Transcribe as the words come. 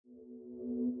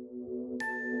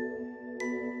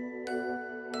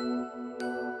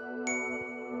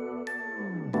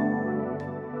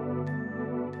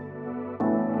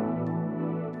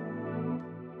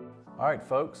right,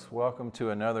 folks, welcome to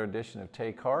another edition of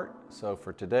Take Heart. So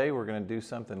for today, we're going to do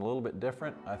something a little bit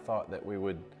different. I thought that we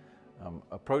would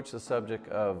approach the subject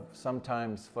of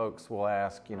sometimes folks will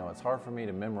ask, it's hard for me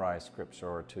to memorize Scripture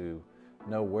or to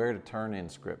know where to turn in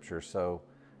Scripture. So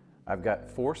I've got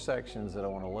 4 sections that I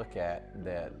want to look at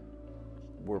that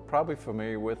we're probably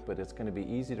familiar with, but it's going to be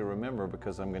easy to remember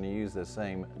because I'm going to use the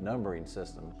same numbering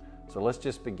system. So let's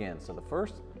just begin. So the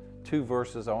first 2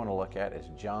 verses I want to look at is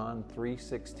John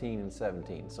 3:16 and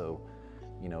 17. So,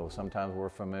 sometimes we're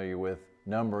familiar with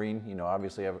numbering.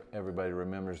 Obviously everybody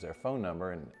remembers their phone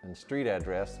number and street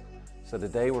address. So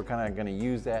today we're kind of going to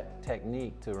use that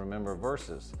technique to remember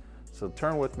verses. So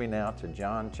turn with me now to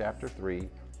John chapter 3,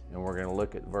 and we're going to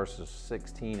look at verses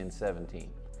 16 and 17.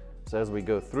 So as we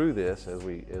go through this, as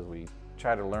we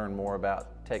try to learn more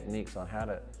about techniques on how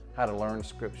to learn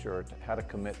Scripture or how to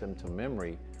commit them to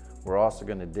memory, we're also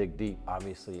going to dig deep,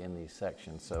 obviously, in these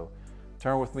sections. So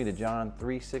turn with me to John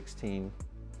 3:16,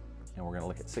 and we're going to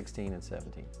look at 16 and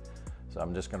 17. So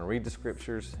I'm just going to read the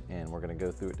Scriptures, and we're going to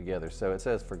go through it together. So it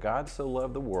says, "For God so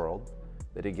loved the world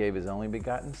that he gave his only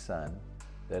begotten Son,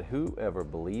 that whoever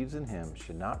believes in him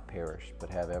should not perish, but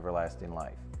have everlasting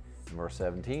life." And verse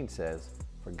 17 says,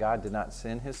 "For God did not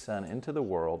send his Son into the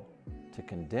world to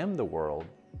condemn the world,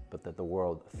 but that the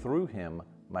world through him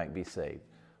might be saved."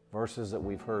 Verses that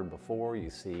we've heard before. You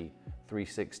see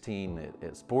 3:16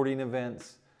 at sporting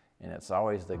events, and it's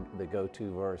always the go-to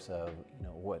verse of,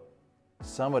 what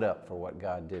sum it up for what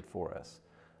God did for us.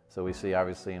 So we see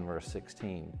obviously in verse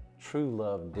 16, true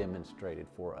love demonstrated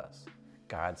for us.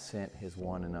 God sent his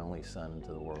one and only Son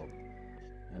into the world.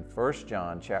 In 1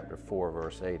 John chapter 4,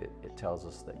 verse 8, it tells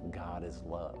us that God is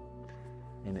love.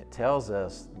 And it tells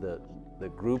us the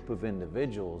group of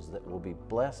individuals that will be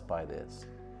blessed by this.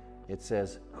 It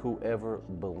says, whoever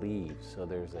believes. So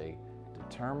there's a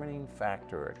determining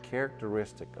factor, a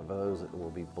characteristic of those that will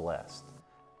be blessed,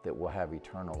 that will have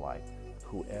eternal life.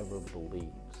 Whoever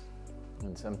believes.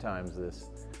 And sometimes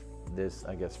this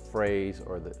I guess, phrase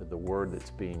or the word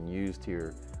that's being used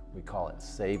here, we call it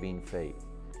saving faith.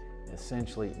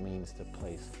 Essentially, it means to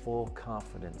place full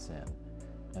confidence in.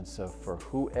 And so for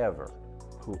whoever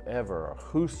or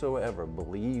whosoever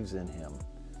believes in him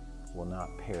will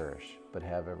not perish, but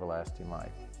have everlasting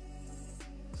life.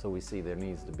 So we see there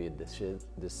needs to be a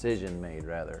decision made,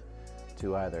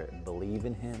 to either believe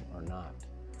in him or not.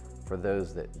 For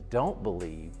those that don't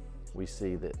believe, we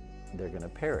see that they're going to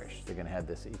perish. They're going to have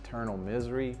this eternal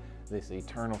misery, this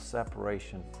eternal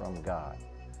separation from God.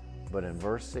 But in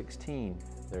verse 16,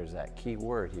 there's that key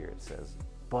word here. It says,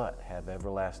 but have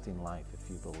everlasting life if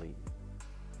you believe.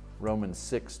 Romans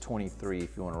 6:23,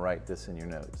 if you want to write this in your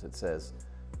notes, it says,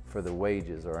 for the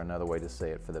wages, or another way to say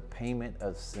it, for the payment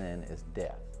of sin is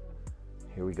death.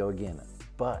 Here we go again.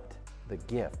 But the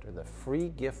gift, or the free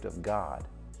gift of God,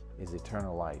 is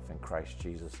eternal life in Christ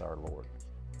Jesus our Lord.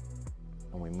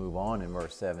 When we move on in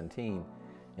verse 17,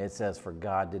 it says, for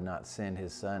God did not send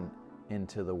his Son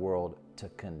into the world to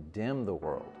condemn the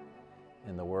world.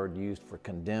 And the word used for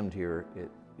condemned here,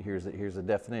 here's the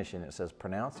definition. It says,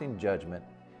 pronouncing judgment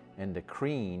and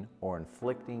decreeing or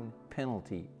inflicting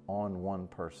penalty on one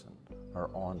person or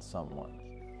on someone.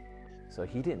 So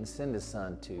he didn't send his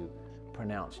Son to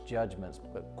pronounce judgments,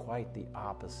 but quite the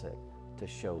opposite, to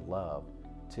show love,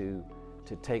 to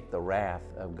take the wrath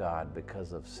of God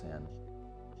because of sin.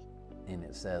 And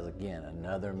it says again,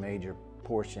 another major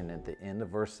portion at the end of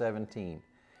verse 17,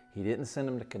 he didn't send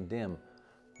him to condemn,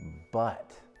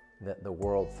 but that the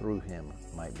world through him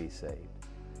might be saved.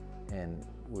 And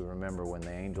we remember when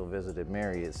the angel visited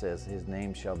Mary, it says his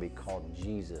name shall be called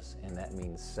Jesus, and that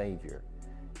means Savior.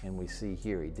 And we see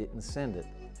here, he didn't send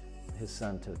his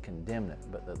Son to condemn it,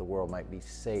 but that the world might be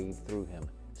saved through him.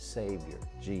 Savior,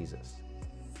 Jesus.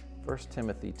 1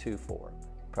 Timothy 2:4,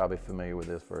 probably familiar with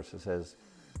this verse. It says,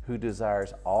 who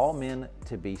desires all men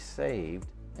to be saved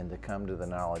and to come to the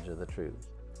knowledge of the truth.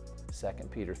 2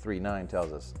 Peter 3:9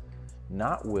 tells us,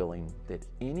 not willing that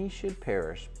any should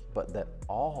perish, but that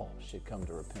all should come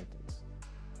to repentance.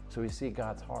 So we see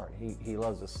God's heart. He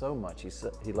loves us so much.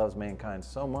 He loves mankind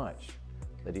so much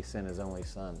that he sent his only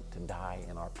Son to die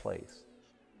in our place.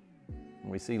 And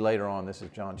we see later on, this is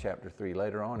John chapter 3,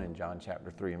 later on in John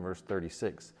chapter 3 and verse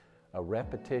 36, a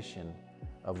repetition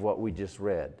of what we just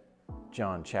read.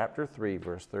 John chapter 3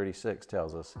 verse 36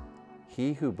 tells us,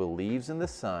 he who believes in the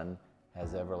Son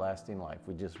has everlasting life.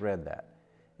 We just read that.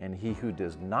 And he who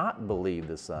does not believe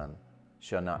the Son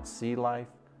shall not see life,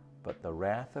 but the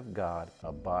wrath of God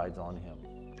abides on him.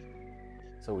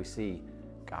 So we see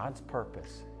God's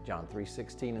purpose, John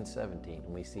 3:16 and 17,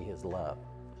 and we see his love.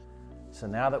 So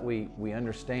now that we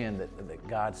understand that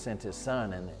God sent His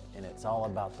Son and it's all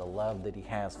about the love that He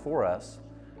has for us,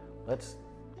 let's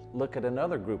look at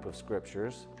another group of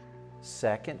scriptures,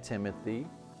 2 Timothy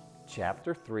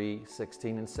chapter 3,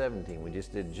 16 and 17. We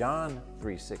just did John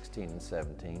 3, 16 and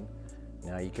 17.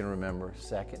 Now you can remember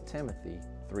 2 Timothy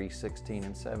 3, 16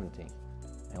 and 17.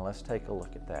 And let's take a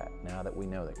look at that. Now that we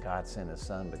know that God sent His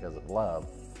Son because of love,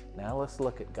 now let's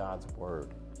look at God's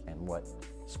Word and what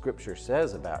Scripture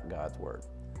says about God's Word.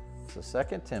 So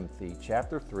 2 Timothy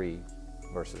chapter 3,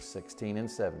 verses 16 and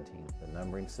 17, the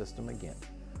numbering system again.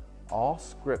 All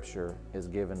Scripture is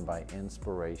given by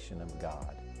inspiration of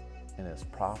God and is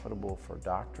profitable for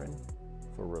doctrine,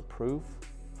 for reproof,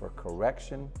 for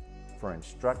correction, for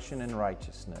instruction in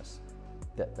righteousness,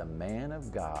 that the man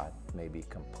of God may be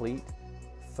complete,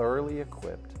 thoroughly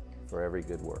equipped for every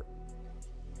good work.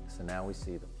 So now we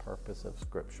see the purpose of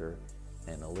Scripture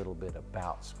and a little bit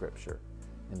about Scripture.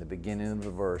 In the beginning of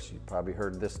the verse, you probably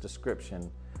heard this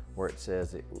description where it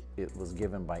says it was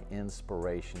given by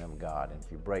inspiration of God. And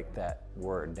if you break that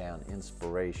word down,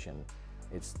 inspiration,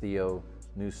 it's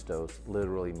theopneustos,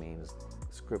 literally means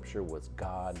Scripture was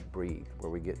God-breathed,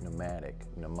 where we get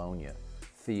pneumonia,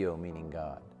 theo meaning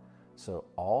God. So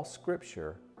all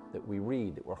Scripture that we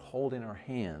read, that we're holding in our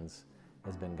hands,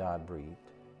 has been God-breathed.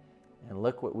 And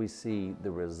look what we see, the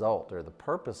result or the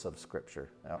purpose of Scripture.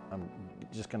 Now, I'm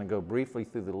just going to go briefly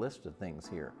through the list of things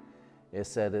here. It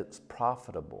said it's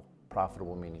profitable.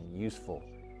 Profitable meaning useful,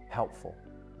 helpful.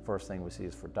 First thing we see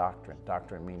is for doctrine.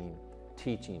 Doctrine meaning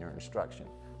teaching or instruction.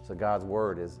 So God's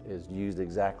Word is used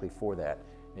exactly for that.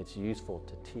 It's useful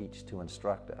to teach, to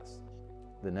instruct us.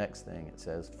 The next thing it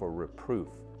says for reproof.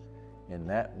 And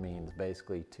that means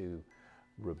basically to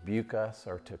rebuke us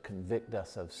or to convict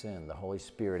us of sin. The Holy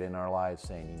Spirit in our lives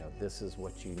saying, this is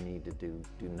what you need to do.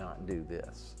 Do not do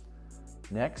this.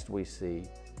 Next we see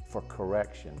for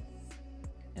correction.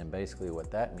 And basically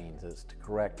what that means is to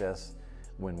correct us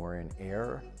when we're in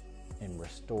error and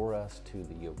restore us to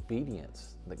the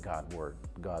obedience that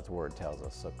God's Word tells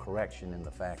us. So correction in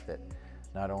the fact that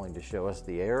not only to show us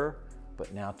the error,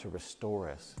 but now to restore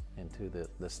us into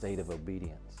the state of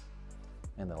obedience.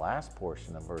 In the last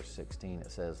portion of verse 16,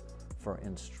 it says, for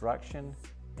instruction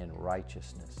in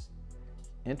righteousness.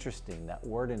 Interesting, that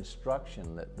word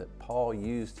instruction that Paul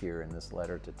used here in this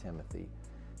letter to Timothy,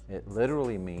 it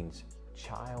literally means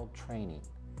child training.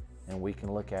 And we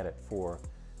can look at it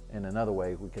in another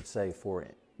way, we could say for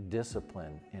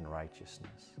discipline in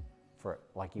righteousness. For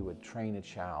like you would train a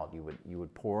child, you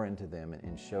would pour into them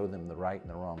and show them the right and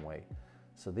the wrong way.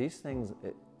 So these things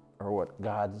are what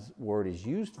God's Word is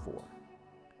used for.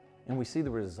 And we see the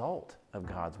result of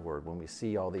God's Word when we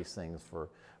see all these things for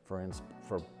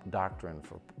doctrine,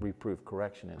 for reproof,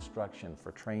 correction, instruction,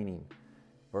 for training.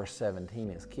 Verse 17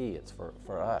 is key. It's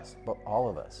for us, but all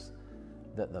of us,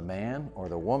 that the man or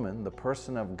the woman, the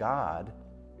person of God,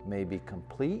 may be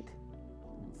complete,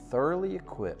 thoroughly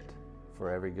equipped for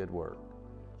every good work.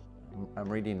 I'm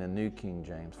reading the New King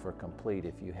James for complete.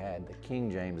 If you had the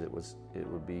King James, it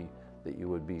would be that you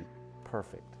would be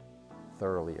perfect,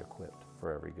 thoroughly equipped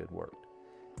for every good work.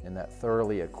 And that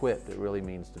thoroughly equipped, it really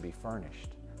means to be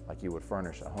furnished, like you would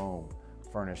furnish a home,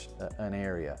 furnish an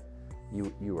area.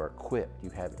 You are equipped.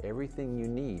 You have everything you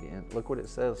need. And look what it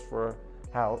says for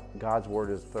how God's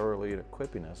Word is thoroughly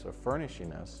equipping us or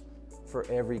furnishing us for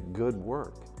every good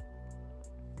work.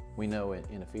 We know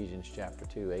in Ephesians chapter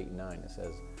 2, 8 and 9, it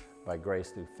says, by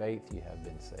grace through faith you have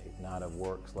been saved, not of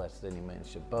works, lest any man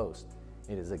should boast.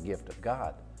 It is a gift of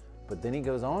God. But then he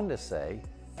goes on to say,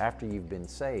 after you've been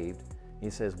saved, he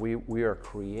says we are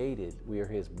created, we are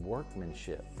His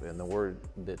workmanship. And the word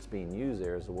that's being used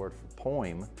there is the word for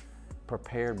poem,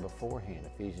 prepared beforehand,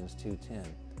 Ephesians 2:10.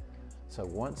 So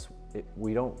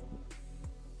we don't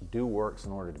do works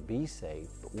in order to be saved,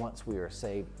 but once we are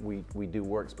saved, we do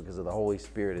works because of the Holy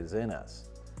Spirit is in us.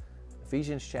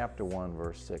 Philippians chapter 1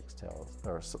 verse 6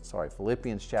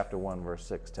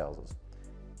 tells us,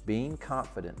 being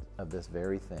confident of this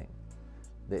very thing,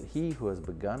 that He who has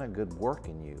begun a good work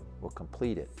in you will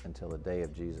complete it until the day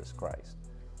of Jesus Christ.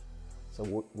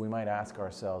 So we might ask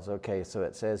ourselves, okay, so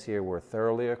it says here we're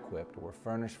thoroughly equipped, we're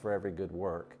furnished for every good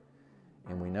work,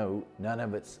 and we know none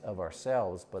of it's of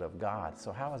ourselves but of God.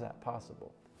 So how is that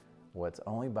possible? Well, it's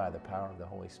only by the power of the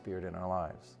Holy Spirit in our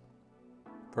lives.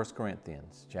 1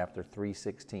 Corinthians chapter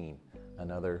 3:16,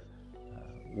 another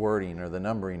wording, or the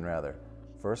numbering rather.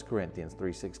 1 Corinthians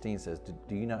 3:16 says,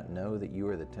 do you not know that you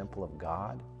are the temple of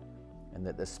God and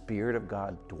that the Spirit of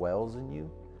God dwells in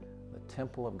you? The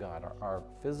temple of God, our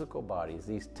physical bodies,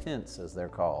 these tents as they're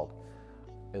called,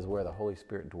 is where the Holy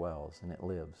Spirit dwells and it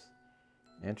lives.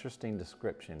 Interesting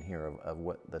description here of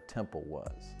what the temple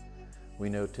was. We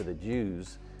know to the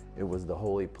Jews it was the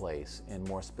holy place, and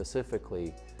more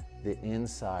specifically the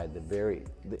inside,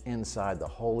 the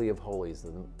Holy of Holies,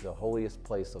 the holiest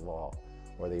place of all,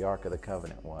 where the Ark of the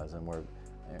Covenant was, and where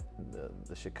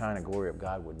the Shekinah glory of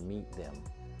God would meet them.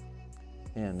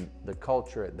 In the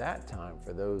culture at that time,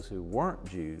 for those who weren't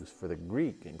Jews, for the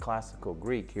Greek, in classical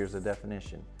Greek, here's the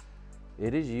definition.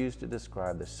 It is used to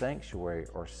describe the sanctuary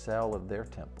or cell of their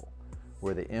temple,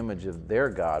 where the image of their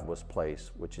God was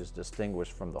placed, which is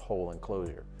distinguished from the whole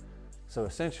enclosure. So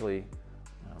essentially,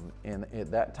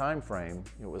 at that time frame,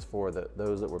 it was for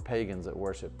those that were pagans that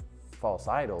worshiped false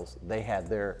idols. They had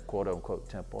their quote-unquote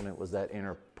temple, and it was that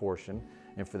inner portion.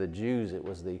 And for the Jews, it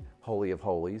was the Holy of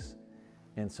Holies.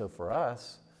 And so for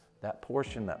us, that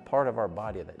portion, that part of our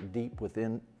body, that deep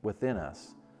within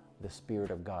us, the Spirit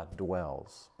of God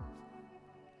dwells.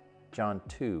 John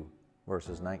 2,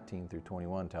 verses 19 through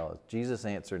 21 tell us, Jesus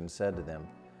answered and said to them,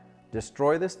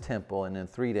 "Destroy this temple, and in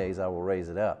 3 days I will raise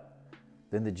it up."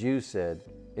 Then the Jews said,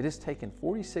 "It has taken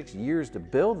 46 years to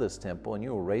build this temple, and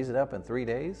you will raise it up in 3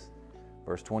 days?"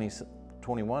 Verse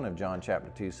 21 of John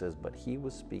chapter 2 says, "But he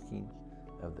was speaking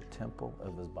of the temple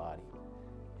of his body."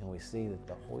 And we see that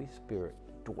the Holy Spirit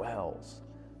dwells.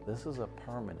 This is a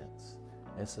permanence.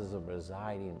 This is a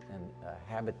residing and a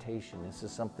habitation. This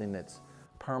is something that's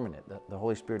permanent. The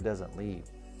Holy Spirit doesn't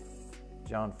leave.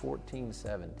 John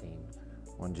 14:17,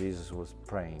 when Jesus was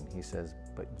praying, he says,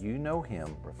 "But you know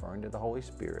him," referring to the Holy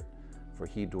Spirit, "for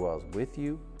he dwells with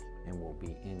you and will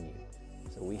be in you."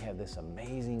 So we have this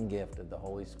amazing gift of the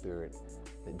Holy Spirit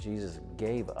that Jesus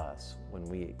gave us when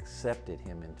we accepted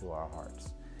him into our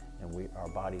hearts. And our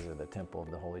bodies are the temple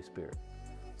of the Holy Spirit.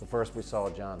 So first we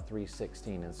saw John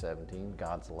 3:16 and 17,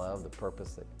 God's love, the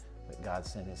purpose that God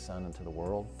sent his Son into the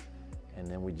world. And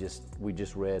then we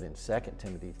just read in 2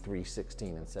 Timothy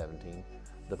 3:16 and 17,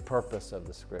 the purpose of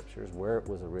the Scriptures, where it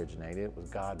was originated. It was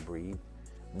God-breathed.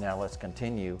 Now let's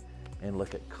continue and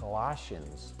look at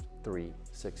Colossians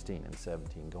 3:16 and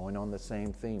 17, going on the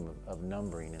same theme of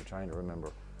numbering and trying to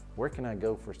remember, where can I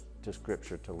go to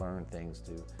Scripture to learn things,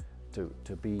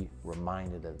 to be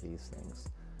reminded of these things.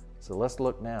 So let's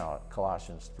look now at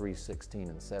Colossians 3:16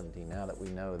 and 17. Now that we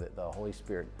know that the Holy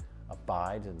Spirit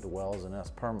abides and dwells in us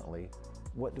permanently,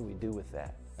 what do we do with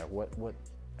that? Or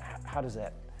how does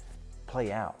that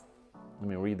play out? Let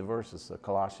me read the verses. So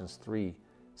Colossians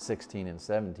 3:16 and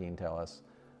 17 tell us,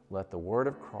 "Let the word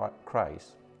of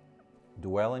Christ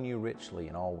dwell in you richly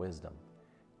in all wisdom,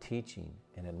 teaching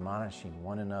and admonishing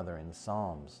one another in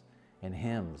psalms and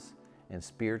hymns and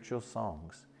spiritual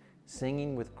songs,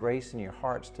 singing with grace in your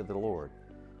hearts to the Lord.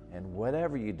 And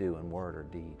whatever you do in word or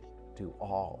deed, do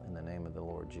all in the name of the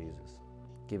Lord Jesus,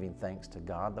 giving thanks to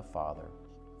God the Father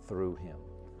through him."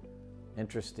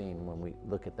 Interesting, when we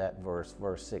look at that verse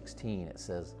 16, it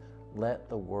says, "Let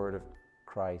the word of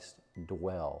Christ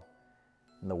dwell."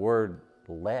 And the word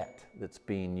 "let" that's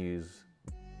being used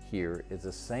here is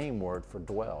the same word for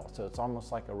dwell. So it's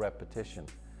almost like a repetition.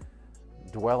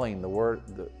 Dwelling, the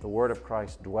word of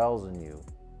Christ dwells in you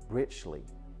richly.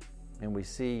 And we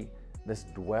see this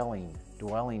dwelling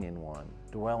in one,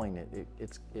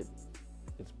 it's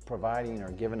providing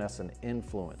or giving us an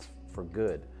influence for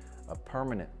good, a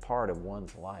permanent part of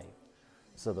one's life.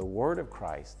 So the word of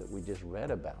Christ that we just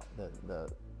read about,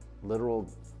 the literal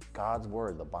God's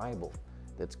word, the Bible,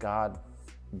 that's God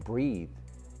breathed,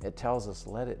 it tells us,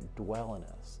 let it dwell in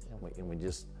us. And we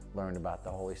just learned about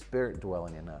the Holy Spirit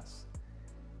dwelling in us.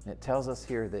 And it tells us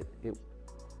here that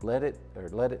let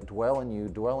it dwell in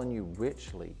you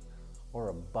richly, or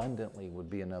abundantly would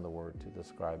be another word to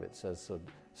describe it. It says,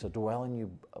 so dwell in you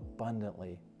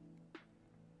abundantly.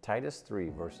 Titus 3,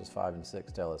 verses 5 and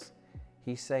 6 tell us,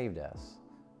 "He saved us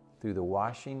through the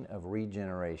washing of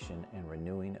regeneration and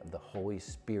renewing of the Holy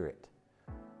Spirit,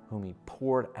 whom he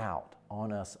poured out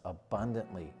on us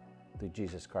abundantly through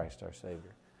Jesus Christ our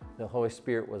Savior." The Holy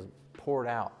Spirit was poured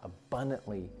out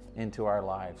abundantly into our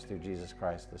lives through Jesus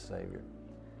Christ the Savior.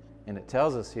 And it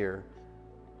tells us here,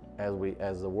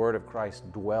 as the word of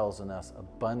Christ dwells in us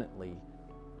abundantly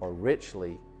or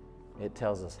richly, it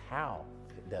tells us how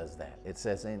it does that. It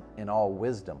says in all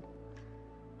wisdom.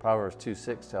 Proverbs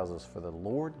 2:6 tells us, "For the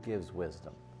Lord gives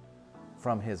wisdom.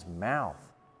 From his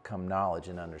mouth come knowledge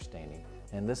and understanding."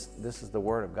 And this is the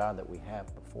word of God that we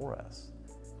have before us.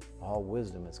 All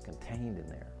wisdom is contained in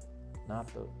there, not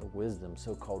the wisdom,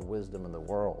 so-called wisdom of the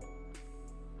world.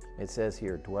 It says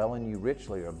here, "Dwell in you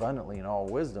richly or abundantly in all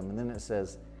wisdom." And then it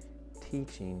says,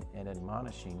 "Teaching and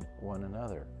admonishing one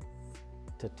another."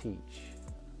 To teach.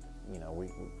 You know,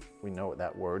 we know what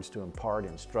that word's, to impart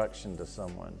instruction to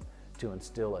someone, to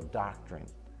instill a doctrine.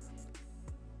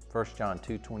 1 John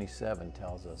 2:27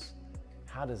 tells us,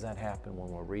 how does that happen when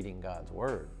we're reading God's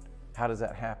Word? How does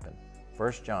that happen?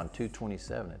 1 John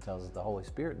 2:27, it tells us the Holy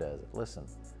Spirit does it. Listen,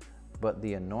 but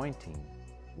the anointing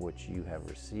which you have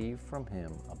received from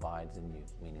Him abides in you,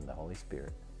 meaning the Holy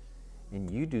Spirit. And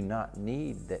you do not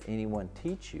need that anyone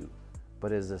teach you,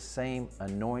 but as the same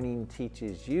anointing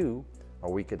teaches you,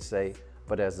 or we could say,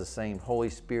 but as the same Holy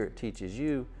Spirit teaches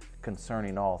you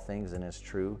concerning all things and is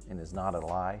true and is not a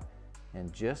lie,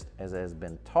 and just as has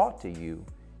been taught to you,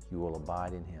 you will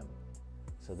abide in Him.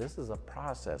 So this is a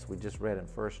process. We just read in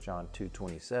 1 John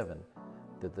 2:27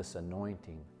 that this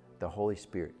anointing, the Holy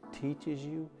Spirit teaches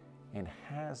you and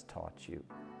has taught you.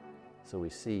 So we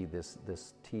see this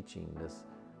teaching, this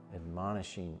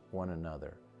admonishing one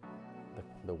another,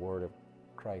 the Word of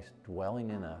Christ dwelling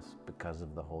in us because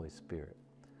of the Holy Spirit.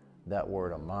 That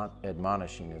word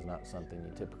admonishing is not something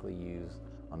you typically use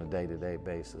on a day-to-day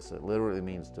basis. It literally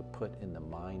means to put in the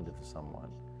mind of someone.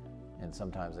 And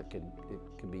sometimes it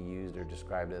could be used or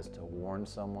described as to warn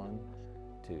someone,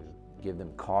 to give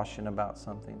them caution about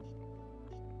something.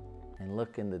 And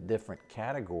look in the different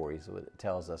categories that it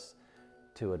tells us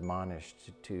to admonish,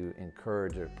 to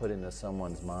encourage, or put into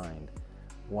someone's mind.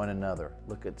 One another.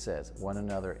 Look, it says, one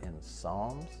another in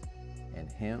psalms and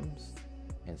hymns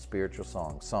and spiritual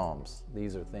songs. Psalms,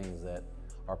 these are things that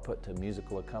are put to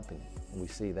musical accompaniment. We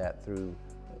see that through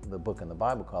the book in the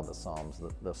Bible called the Psalms,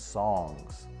 the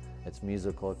songs. It's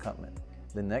musical accompaniment.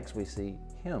 Then next we see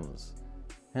hymns.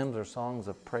 Hymns are songs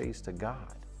of praise to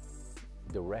God,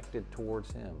 directed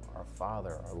towards Him, our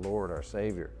Father, our Lord, our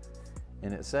Savior.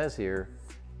 And it says here,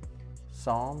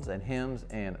 psalms and hymns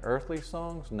and earthly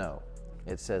songs? No,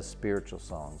 it says spiritual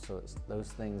songs. So it's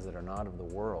those things that are not of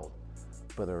the world,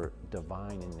 but are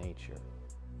divine in nature.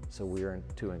 So we are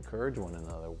to encourage one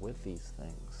another with these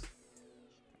things.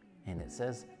 And it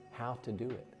says how to do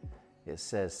it. It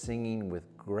says singing with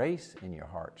grace in your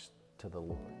hearts to the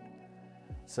Lord.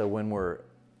 So when we're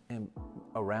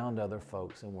around other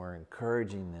folks and we're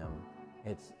encouraging them,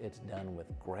 it's done with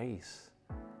grace.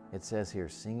 It says here,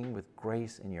 singing with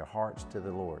grace in your hearts to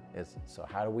the Lord. So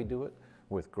how do we do it?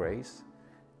 With grace.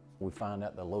 We find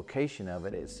out the location of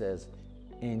it. It says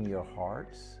in your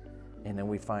hearts, and then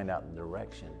we find out the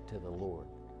direction to the Lord.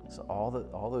 So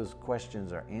all those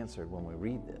questions are answered when we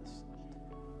read this.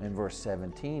 In verse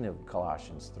 17 of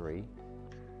Colossians 3,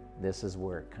 this is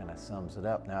where it kind of sums it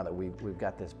up. Now that we've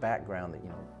got this background that,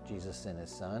 Jesus sent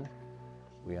His Son,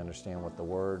 we understand what the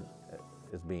Word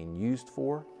is being used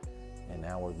for, and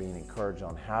now we're being encouraged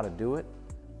on how to do it.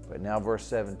 But now verse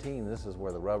 17, this is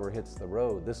where the rubber hits the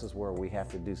road. This is where we have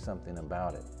to do something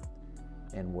about it.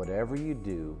 And whatever you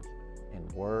do in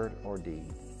word or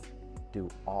deed, do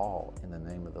all in the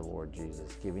name of the Lord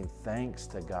Jesus, giving thanks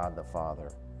to God the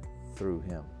Father through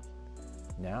Him.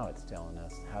 Now it's telling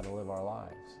us how to live our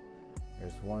lives.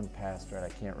 There's one pastor, and I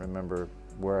can't remember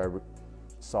where I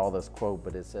saw this quote,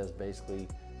 but it says basically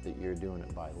that you're doing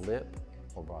it by lip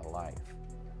or by life.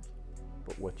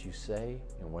 But what you say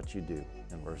and what you do,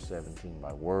 in verse 17,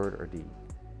 by word or deed.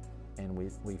 And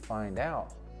we find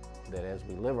out that as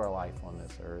we live our life on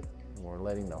this earth, and we're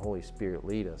letting the Holy Spirit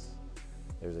lead us,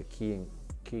 there's a key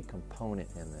component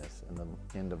in this, in the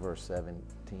end of verse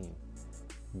 17,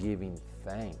 giving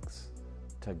thanks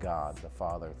to God the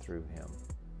Father through Him.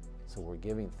 So we're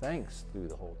giving thanks through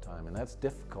the whole time, and that's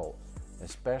difficult,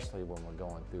 especially when we're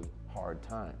going through hard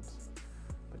times.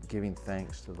 But giving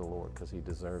thanks to the Lord because He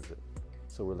deserves it.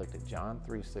 So we looked at John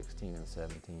 3:16 and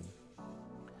 17.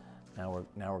 Now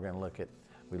we're going to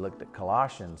we looked at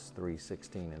Colossians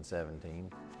 3:16 and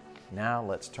 17. Now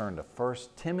let's turn to 1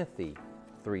 Timothy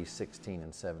 3:16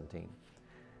 and 17.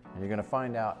 And you're going to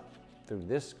find out through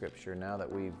this scripture, now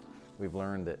that we've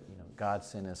learned that God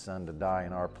sent His Son to die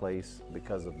in our place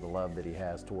because of the love that He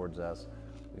has towards us.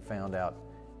 We found out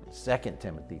in 2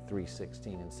 Timothy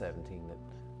 3:16 and 17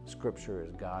 that Scripture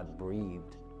is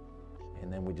God-breathed.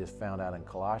 And then we just found out in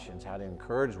Colossians how to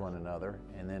encourage one another,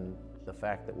 and then the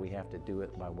fact that we have to do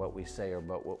it by what we say or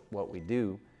by what we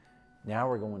do. Now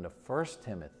we're going to 1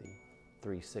 Timothy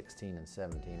 3:16 and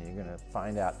 17, and you're going to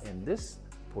find out in this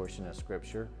portion of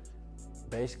Scripture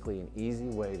basically an easy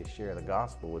way to share the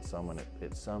gospel with someone.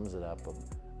 It sums it up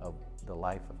of the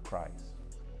life of Christ.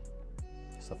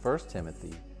 So 1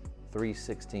 Timothy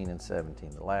 3:16 and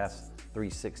 17, the last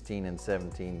 3:16 and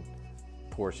 17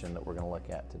 portion that we're going to look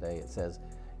at today. It says,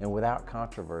 and without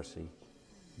controversy,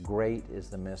 great is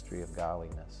the mystery of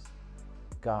godliness.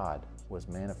 God was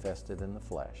manifested in the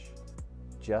flesh,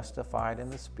 justified in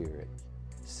the Spirit,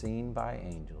 seen by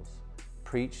angels,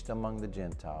 preached among the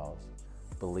Gentiles,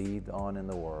 believed on in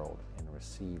the world, and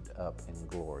received up in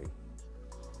glory.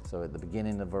 So at the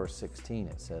beginning of verse 16,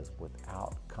 it says,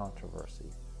 without controversy.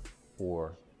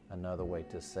 Or another way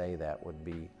to say that would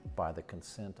be by the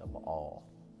consent of all.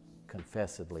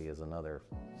 Confessedly is another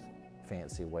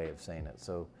fancy way of saying it.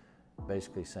 So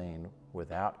basically saying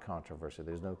without controversy.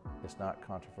 It's not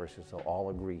controversial, so all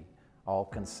agree, all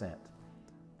consent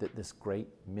that this great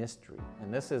mystery,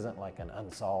 and this isn't like an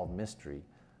unsolved mystery.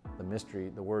 The mystery,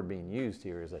 the word being used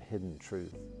here is a hidden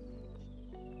truth.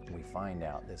 We find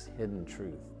out this hidden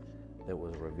truth that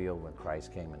was revealed when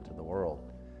Christ came into the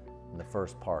world. In the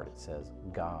first part it says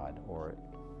God, or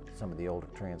some of the older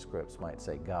transcripts might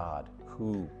say God,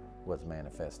 who was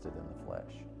manifested in the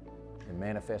flesh. And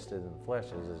manifested in the flesh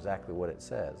is exactly what it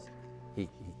says.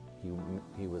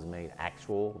 He was made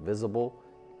actual, visible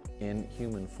in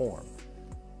human form.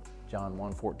 John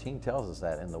 1:14 tells us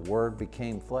that, and the Word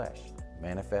became flesh,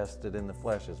 manifested in the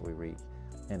flesh as we read,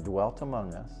 and dwelt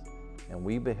among us, and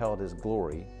we beheld His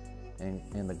glory, and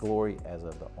in the glory as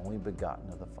of the only begotten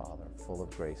of the Father, full of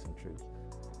grace and truth.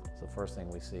 So first thing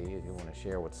we see, if you want to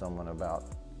share with someone about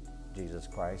Jesus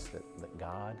Christ, that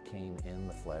God came in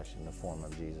the flesh in the form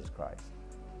of Jesus Christ.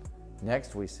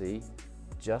 Next we see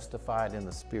justified in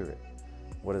the Spirit.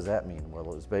 What does that mean? Well,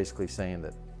 it was basically saying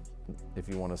that, if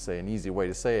you want to say an easy way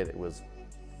to say it, it was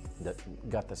that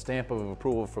got the stamp of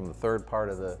approval from the third part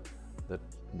of the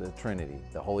Trinity,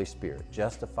 the Holy Spirit,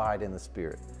 justified in the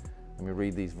Spirit. Let me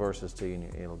read these verses to you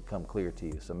and it'll become clear to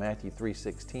you. So Matthew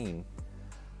 3:16,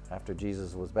 after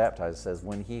Jesus was baptized, it says,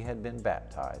 when he had been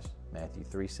baptized, Matthew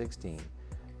 3:16,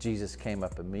 Jesus came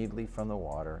up immediately from the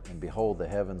water, and behold, the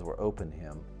heavens were opened to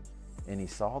him, and he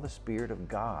saw the Spirit of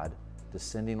God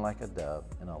descending like a dove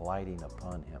and alighting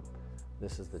upon him.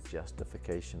 This is the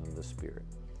justification of the Spirit.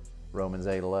 Romans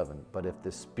 8:11, but if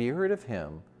the Spirit of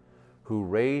him who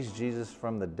raised Jesus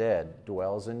from the dead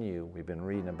dwells in you, we've been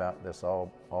reading about this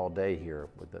all day here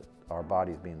with our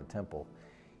bodies being the temple,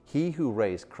 he who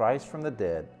raised Christ from the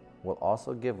dead will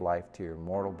also give life to your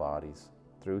mortal bodies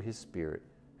through his Spirit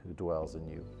who dwells in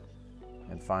you.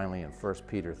 And finally in 1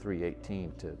 Peter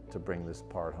 3:18 to bring this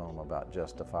part home about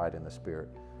justified in the Spirit,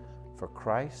 for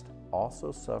Christ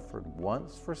also suffered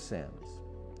once for sins,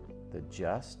 the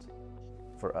just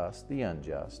for us the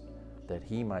unjust, that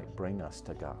he might bring us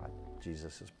to God.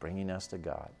 Jesus is bringing us to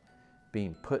God,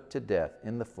 being put to death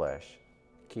in the flesh,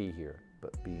 key here,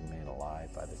 but being made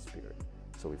alive by the Spirit.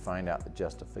 So we find out the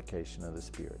justification of the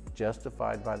Spirit,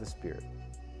 justified by the Spirit.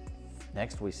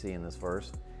 Next we see in this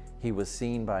verse, he was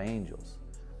seen by angels.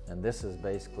 And this is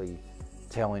basically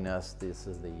telling us this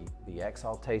is the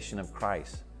exaltation of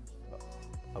Christ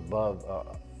above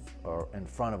or in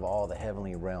front of all the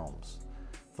heavenly realms.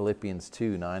 Philippians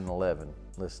 2:9-11,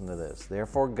 listen to this.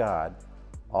 Therefore God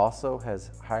also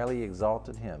has highly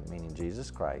exalted him, meaning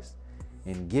Jesus Christ,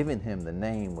 and given him the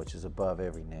name which is above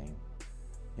every name,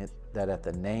 that at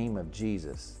the name of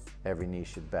Jesus every knee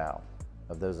should bow,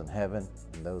 of those in heaven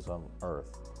and those on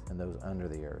earth and those under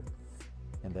the earth,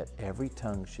 and that every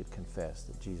tongue should confess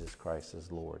that Jesus Christ is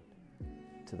Lord,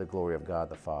 to the glory of God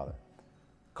the Father.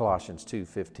 Colossians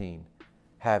 2:15,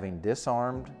 having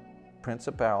disarmed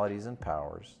principalities and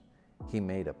powers, he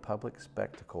made a public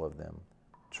spectacle of them,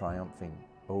 triumphing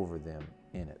over them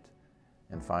in it.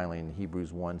 And finally in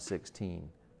Hebrews 1:16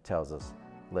 tells us,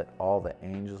 let all the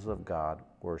angels of God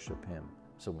worship him.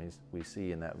 So we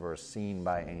see in that verse, seen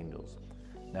by angels.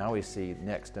 Now we see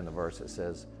next in the verse it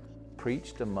says,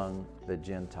 preached among the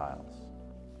Gentiles.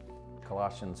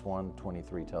 Colossians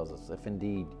 1:23 tells us, if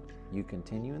indeed you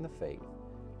continue in the faith,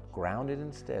 grounded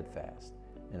and steadfast,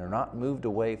 and are not moved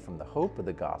away from the hope of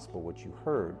the gospel which you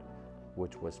heard,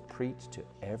 which was preached to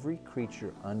every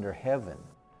creature under heaven,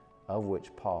 of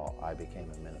which Paul I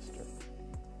became a minister.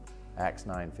 Acts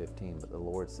 9:15, but the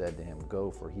Lord said to him,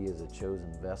 go, for he is a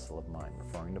chosen vessel of mine,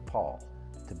 referring to Paul,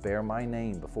 to bear my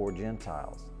name before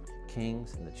Gentiles,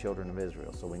 kings, and the children of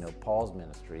Israel. So we know Paul's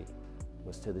ministry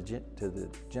was to the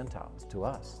Gentiles, to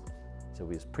us. So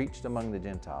he was preached among the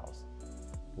Gentiles.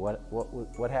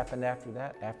 What happened after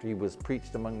that? After he was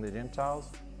preached among the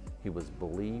Gentiles, he was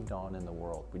believed on in the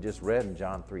world. We just read in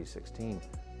John 3:16,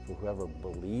 for whoever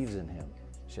believes in him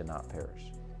shall not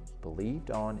perish.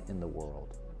 Believed on in the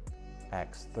world.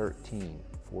 Acts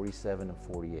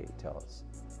 13:47-48 tell us,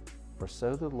 for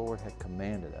so the Lord had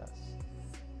commanded us,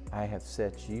 I have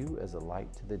set you as a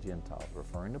light to the Gentiles,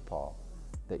 referring to Paul,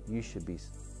 that you should be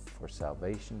for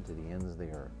salvation to the ends of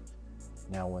the earth.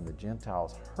 Now when the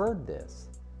Gentiles heard this,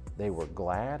 they were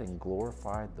glad and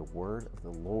glorified the word of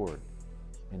the Lord,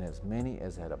 and as many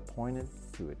as had appointed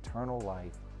to eternal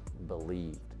life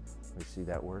believed. We see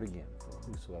that word again, for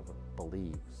whosoever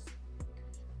believes.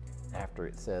 After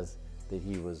it says that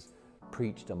he was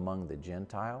preached among the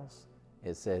Gentiles,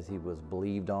 it says he was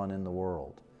believed on in the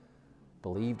world.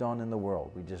 Believed on in the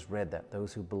world. We just read that,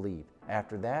 those who believe.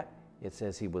 After that, it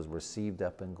says he was received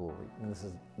up in glory. And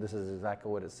this is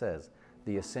exactly what it says.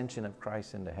 The ascension of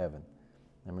Christ into heaven.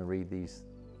 Let me read these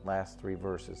last 3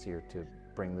 verses here to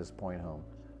bring this point home.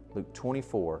 Luke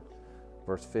 24,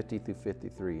 verse 50 through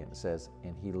 53, and it says,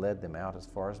 "And he led them out as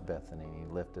far as Bethany, and he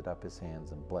lifted up his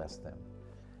hands and blessed them.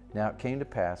 Now it came to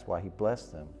pass, while he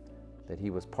blessed them, that he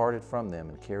was parted from them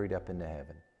and carried up into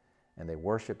heaven. And they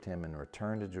worshipped him and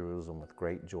returned to Jerusalem with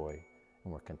great joy,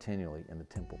 and were continually in the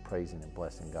temple praising and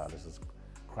blessing God." This is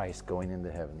Christ going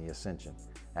into heaven, the ascension.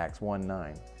 Acts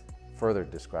 1:9 further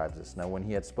describes this. "Now when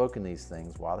he had spoken these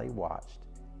things, while they watched,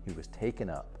 he was taken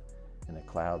up, and a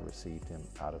cloud received him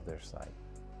out of their sight."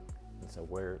 And so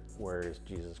where is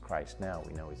Jesus Christ now?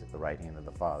 We know he's at the right hand of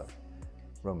the Father.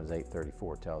 Romans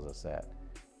 8:34 tells us that.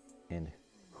 "And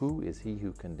who is he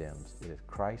who condemns? It is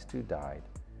Christ who died,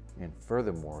 and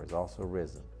furthermore is also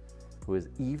risen, who is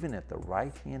even at the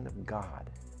right hand of God,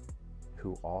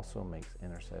 who also makes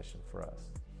intercession for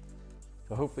us."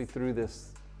 So hopefully through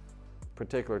this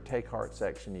particular Take Heart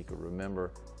section, you could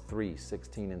remember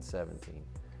 3:16 and 17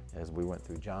 as we went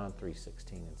through John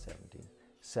 3:16 and 17,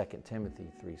 2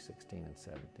 Timothy 3:16 and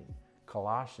 17,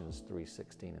 Colossians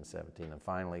 3:16 and 17, and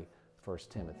finally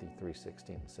 1 Timothy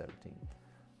 3:16 and 17.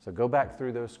 So go back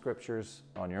through those scriptures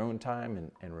on your own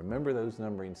time and remember those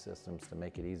numbering systems to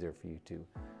make it easier for you to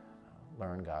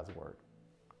learn God's Word.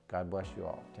 God bless you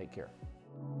all. Take care.